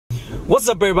What's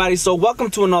up, everybody? So welcome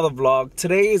to another vlog.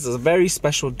 Today is a very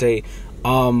special day.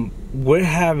 We're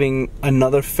having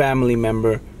another family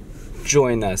member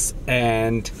join us,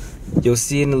 and you'll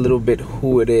see in a little bit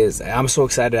who it is. I'm so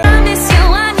excited. I miss you,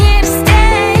 I'm here to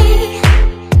stay.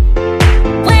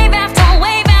 Wave after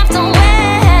wave after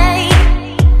wave.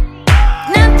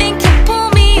 Nothing can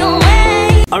pull me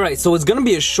away. Alright, so it's gonna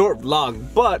be a short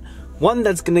vlog, but one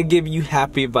that's gonna give you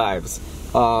happy vibes.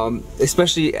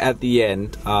 Especially at the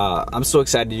end. I'm so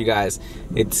excited, you guys.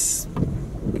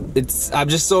 I'm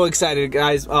just so excited,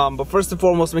 guys. But first and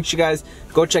foremost, make sure you guys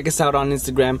go check us out on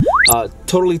Instagram.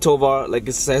 Totally Tovar, like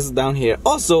it says down here.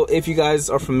 Also, if you guys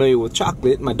are familiar with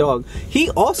Chocolate, my dog, he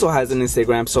also has an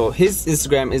Instagram, so his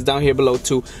Instagram is down here below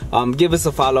too. Give us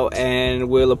a follow, and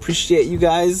we'll appreciate you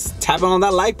guys tapping on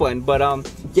that like button. But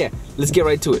yeah, let's get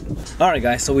right to it. Alright,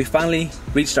 guys, so we finally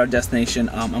reached our destination.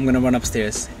 I'm gonna run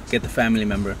upstairs, get the family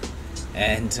member,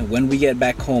 and when we get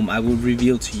back home, I will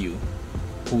reveal to you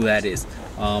who that is.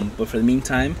 But for the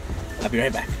meantime, I'll be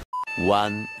right back.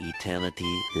 One eternity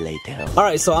later.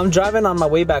 Alright, so I'm driving on my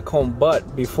way back home,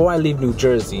 but before I leave New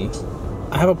Jersey,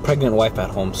 I have a pregnant wife at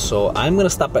home, so I'm gonna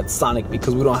stop at Sonic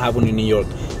because we don't have one in New York.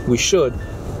 We should,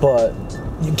 but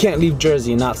you can't leave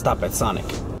Jersey and not stop at Sonic.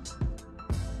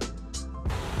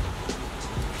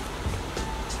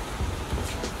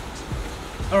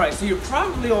 Alright, so you're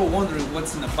probably all wondering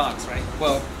what's in the box, right?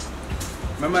 Well,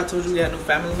 remember I told you we had new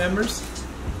family members?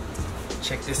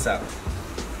 Check this out.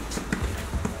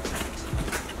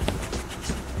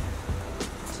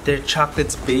 They're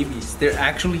Chocolate's babies. They're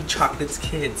actually Chocolate's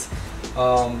kids.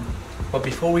 But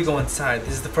before we go inside,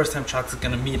 this is the first time Chocolate's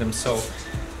gonna meet them, so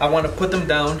I want to put them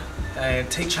down and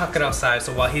take Chocolate outside.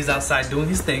 So while he's outside doing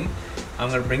his thing, I'm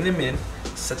gonna bring them in,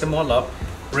 set them all up,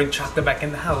 bring Chocolate back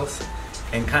in the house,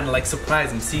 and kind of like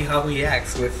surprise him, see how he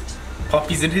acts with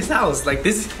puppies in his house. Like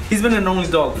this, he's been an only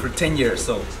dog for 10 years,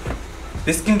 so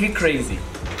this can get crazy.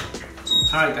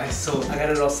 Alright guys, so I got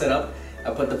it all set up. I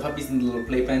put the puppies in the little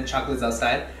playpen. Chocolate's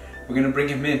outside. We're gonna bring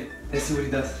him in. Let's see what he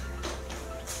does.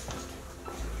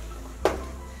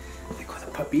 There go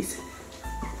the puppies.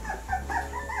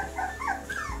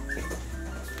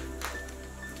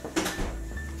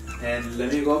 And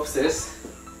let me go upstairs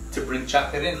to bring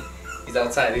Chocolate in. He's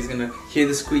outside. He's gonna hear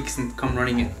the squeaks and come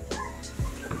running in.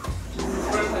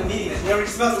 First time meeting it. He already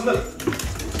smells it. Look.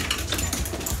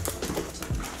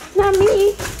 Not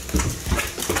me.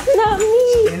 Not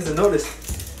me. He hasn't noticed.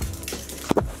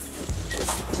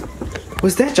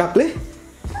 What's that, Chocolate?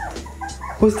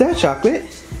 What's that, Chocolate?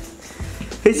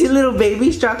 Is your little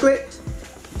babies, Chocolate?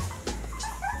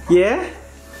 Yeah?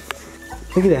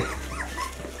 Look at that.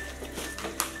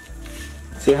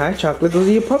 Say hi, Chocolate. Those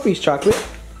are your puppies, Chocolate.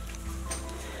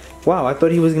 Wow, I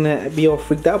thought he was gonna be all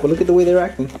freaked out, but look at the way they're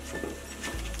acting.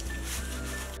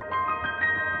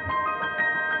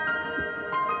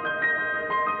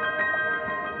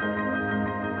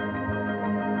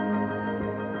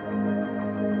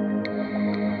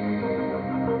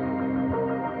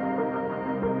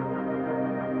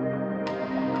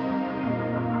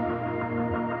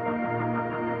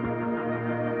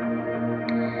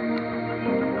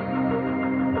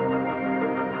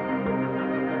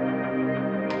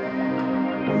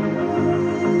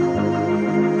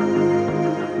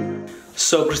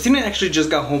 So Christina actually just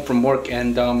got home from work,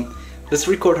 and let's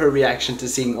record her reaction to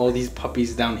seeing all these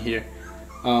puppies down here.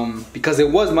 Because it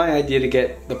was my idea to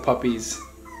get the puppies,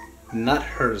 not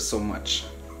hers so much.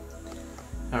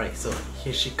 Alright, so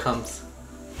here she comes.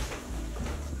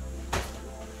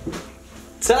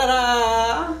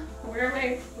 Ta-da! Where am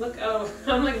I? Look, oh,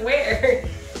 I'm like, where?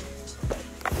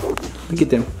 Look at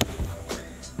them.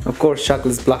 Of course,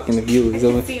 Chocolate's blocking the view. I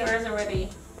can see ours already.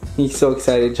 He's so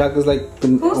excited. Chocolate's like...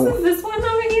 Who's this one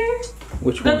over here?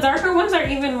 Which one? The darker ones are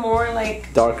even more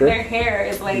like... Darker? Their hair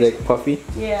is like puffy?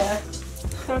 Yeah.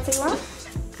 Want to take one?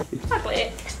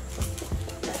 Chocolate.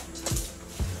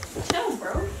 Chill,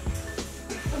 bro.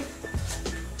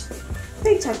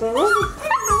 Hey, Chocolate.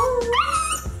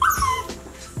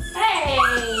 Hey!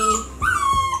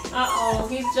 Uh-oh,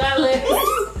 he's jealous.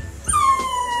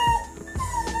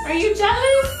 Are you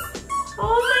jealous?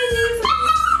 Oh my Jesus.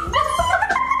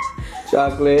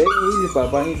 Chocolate, easy,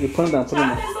 Papa. Easy. Put him down. Put him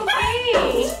down. Chocolate's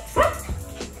okay.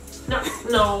 No,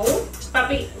 no,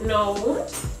 puppy, no.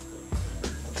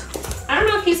 I don't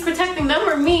know if he's protecting them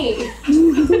or me.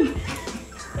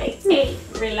 Hey,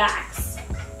 relax.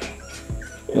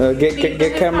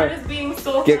 Get camera.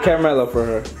 So get Caramella for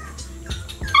her.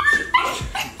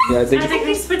 Yeah, I think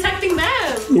he's protecting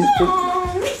them.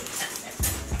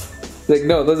 Like,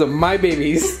 no, those are my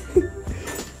babies.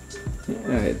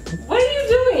 Alright. What are you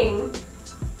doing?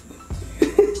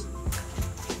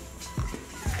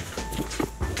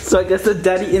 So I guess the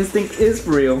daddy instinct is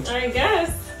real. I guess.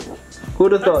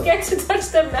 Who'd have thought? I'm scared to touch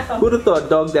them now. Who'd have thought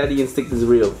dog daddy instinct is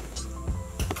real?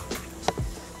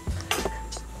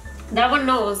 That one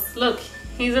knows. Look,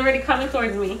 he's already coming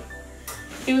towards me.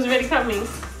 He was already coming.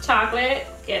 Chocolate.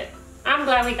 Yeah. I'm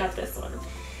glad we got this one.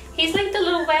 He's like the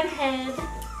little redhead.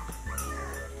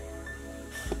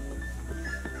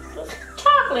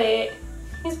 Chocolate.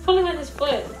 He's pulling on his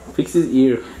foot. Fix his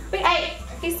ear. Wait, hey,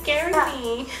 he's scaring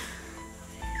me.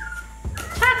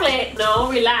 Chocolate. No,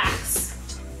 relax.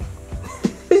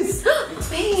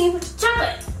 Babe,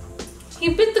 chocolate.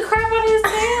 He bit the crap out of his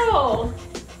tail.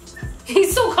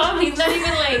 He's so calm. He's not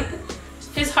even like,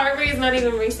 his heart rate is not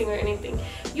even racing or anything.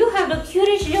 You have the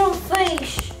cutest little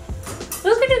face.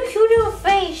 Look at the cute little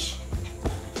face.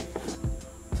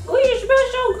 Oh, you smell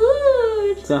so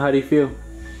good. So how do you feel?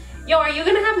 Yo, are you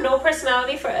gonna have no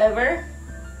personality forever?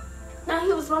 Now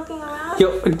he was walking around.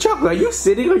 Yo, Chocolate, are you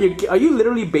sitting or are you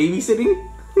literally babysitting?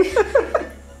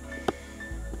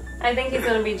 I think he's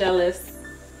gonna be jealous.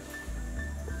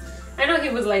 I know he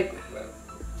was like,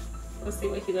 let's see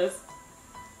what he does.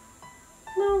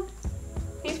 No,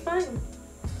 he's fine.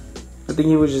 I think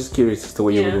he was just curious as to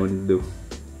what you were going to do.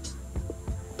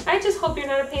 I just hope you're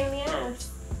not a pain in the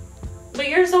ass. But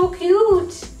you're so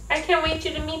cute. I can't wait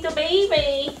you to meet the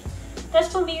baby.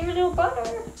 That's gonna be your little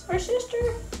brother or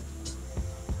sister.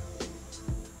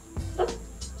 Oh,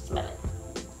 smell it.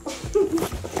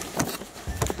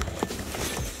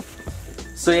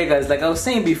 So yeah guys, like I was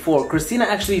saying before, Christina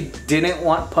actually didn't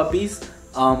want puppies.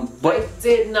 But I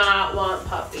did not want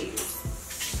puppies.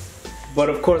 But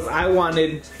of course I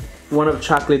wanted one of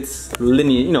Chocolate's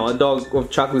lineage, you know, a dog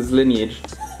of Chocolate's lineage.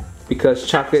 Because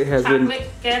Chocolate has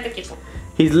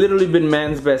he's literally been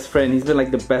man's best friend. He's been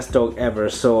like the best dog ever.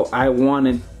 So I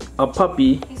wanted a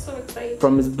puppy. He's so excited.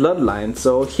 From his bloodline.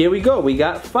 So here we go. We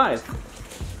got 5.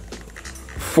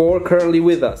 4 currently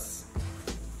with us.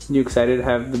 You excited to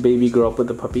have the baby grow up with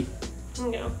the puppy?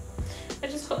 Yeah.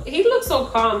 He looks so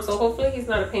calm, so hopefully he's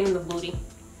not a pain in the booty.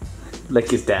 Like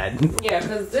his dad. Yeah,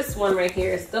 because this one right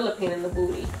here is still a pain in the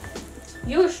booty.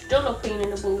 You're still a pain in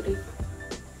the booty.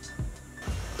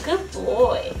 Good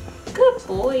boy. Good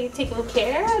boy. Taking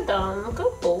care of them.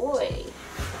 Good boy.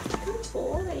 Good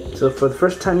boy. So for the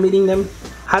first time meeting them,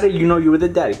 how did you know you were the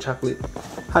daddy, Chocolate?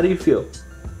 How do you feel?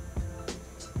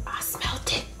 I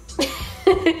smelled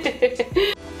it.